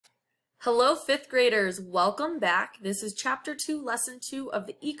Hello, fifth graders. Welcome back. This is Chapter 2, Lesson 2 of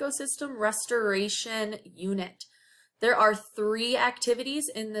the Ecosystem Restoration Unit. There are 3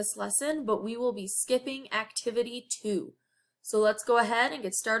 activities in this lesson, but we will be skipping Activity 2. So let's go ahead and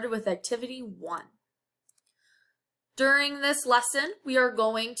get started with Activity 1. During this lesson, we are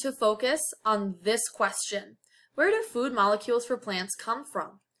going to focus on this question. Where do food molecules for plants come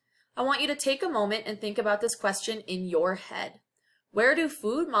from? I want you to take a moment and think about this question in your head. Where do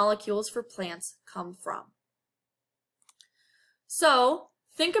food molecules for plants come from? So,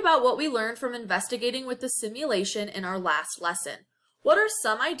 think about what we learned from investigating with the simulation in our last lesson. What are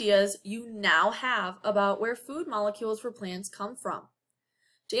some ideas you now have about where food molecules for plants come from?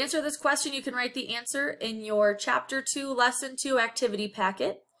 To answer this question, you can write the answer in your Chapter 2, Lesson 2 activity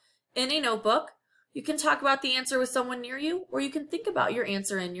packet in a notebook. You can talk about the answer with someone near you, or you can think about your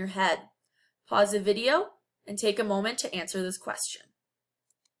answer in your head. Pause the video and take a moment to answer this question.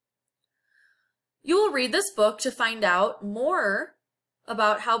 You will read this book to find out more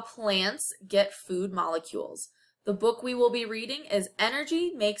about how plants get food molecules. The book we will be reading is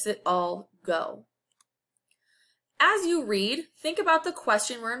Energy Makes It All Go. As you read, think about the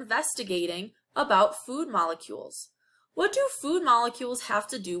question we're investigating about food molecules. What do food molecules have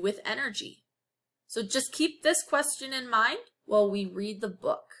to do with energy? So just keep this question in mind while we read the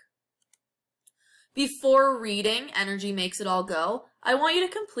book. Before reading Energy Makes It All Go, I want you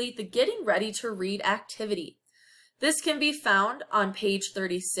to complete the Getting Ready to Read activity. This can be found on page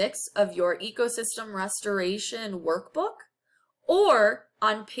 36 of your Ecosystem Restoration Workbook or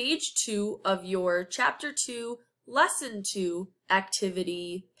on page 2 of your Chapter 2, Lesson 2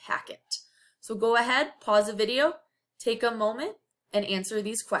 activity packet. So go ahead, pause the video, take a moment, and answer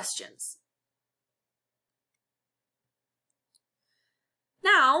these questions.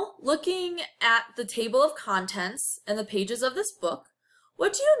 Now, looking at the table of contents and the pages of this book,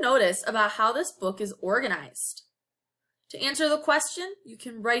 what do you notice about how this book is organized? To answer the question, you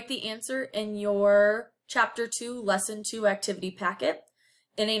can write the answer in your Chapter 2, Lesson 2 activity packet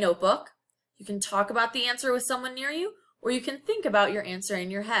in a notebook. You can talk about the answer with someone near you, or you can think about your answer in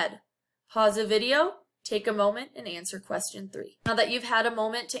your head. Pause the video, take a moment, and answer question 3. Now that you've had a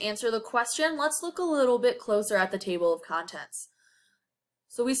moment to answer the question, let's look a little bit closer at the table of contents.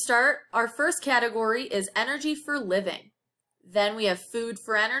 So we start, our first category is energy for living. Then we have food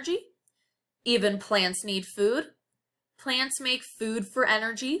for energy. Even plants need food. Plants make food for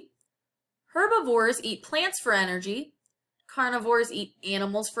energy. Herbivores eat plants for energy. Carnivores eat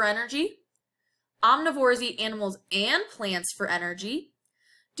animals for energy. Omnivores eat animals and plants for energy.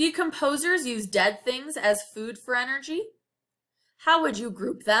 Decomposers use dead things as food for energy. How would you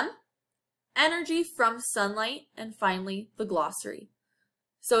group them? Energy from sunlight, and finally the glossary.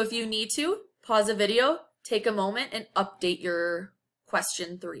 So if you need to, pause the video, take a moment, and update your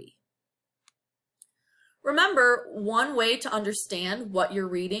question 3. Remember, one way to understand what you're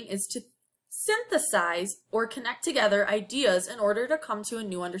reading is to synthesize or connect together ideas in order to come to a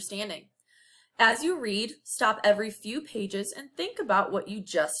new understanding. As you read, stop every few pages and think about what you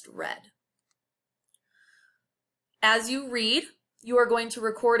just read. As you read, you are going to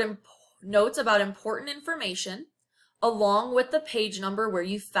record notes about important information along with the page number where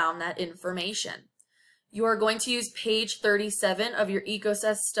you found that information. You are going to use page 37 of your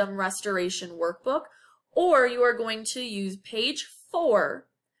Ecosystem Restoration Workbook, or you are going to use page 4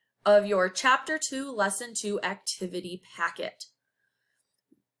 of your Chapter 2, Lesson 2 activity packet.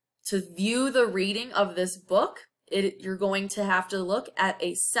 To view the reading of this book, you're going to have to look at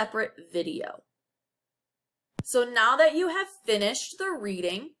a separate video. So now that you have finished the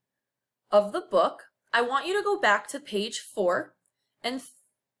reading of the book, I want you to go back to page 4 and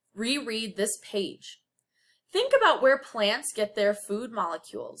reread this page. Think about where plants get their food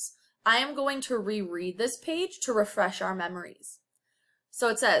molecules. I am going to reread this page to refresh our memories. So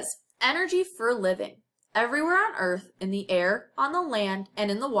it says, energy for living. Everywhere on Earth, in the air, on the land,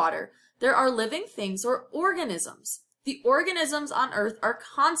 and in the water, there are living things or organisms. The organisms on Earth are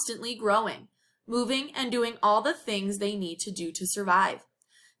constantly growing, moving, and doing all the things they need to do to survive.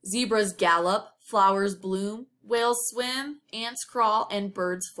 Zebras gallop, flowers bloom, whales swim, ants crawl, and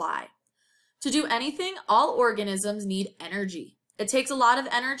birds fly. To do anything, all organisms need energy. It takes a lot of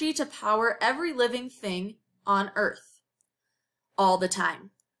energy to power every living thing on Earth. All the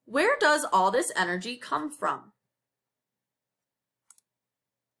time. Where does all this energy come from?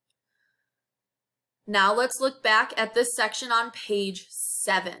 Now let's look back at this section on page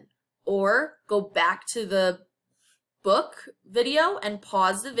 7, or go back to the book video and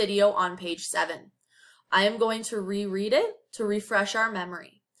pause the video on page 7. I am going to reread it to refresh our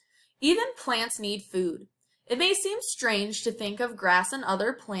memory. Even plants need food. It may seem strange to think of grass and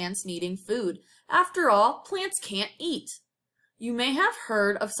other plants needing food. After all, plants can't eat. You may have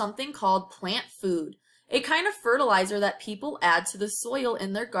heard of something called plant food, a kind of fertilizer that people add to the soil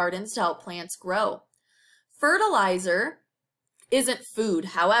in their gardens to help plants grow. Fertilizer isn't food,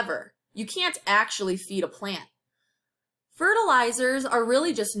 however. You can't actually feed a plant. Fertilizers are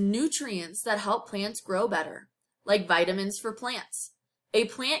really just nutrients that help plants grow better, like vitamins for plants. A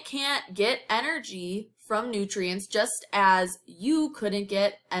plant can't get energy from nutrients just as you couldn't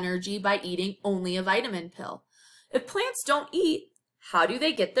get energy by eating only a vitamin pill. If plants don't eat, how do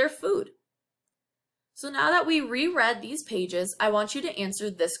they get their food? So now that we reread these pages, I want you to answer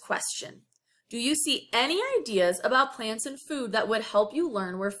this question. Do you see any ideas about plants and food that would help you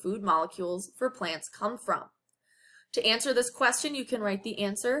learn where food molecules for plants come from? To answer this question, you can write the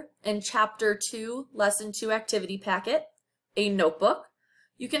answer in Chapter 2, Lesson 2 activity packet, a notebook.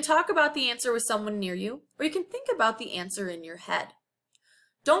 You can talk about the answer with someone near you, or you can think about the answer in your head.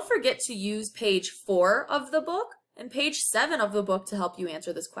 Don't forget to use page 4 of the book and page 7 of the book to help you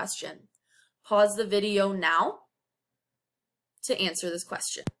answer this question. Pause the video now to answer this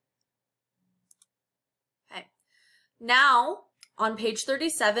question. Okay. Now, on page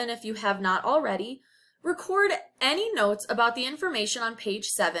 37, if you have not already, record any notes about the information on page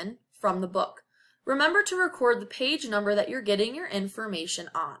 7 from the book. Remember to record the page number that you're getting your information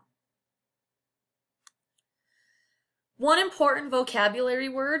on. One important vocabulary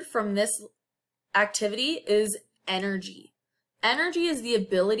word from this activity is energy. Energy is the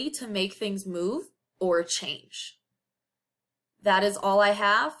ability to make things move or change. That is all I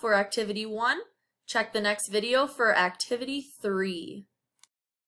have for activity 1. Check the next video for activity 3.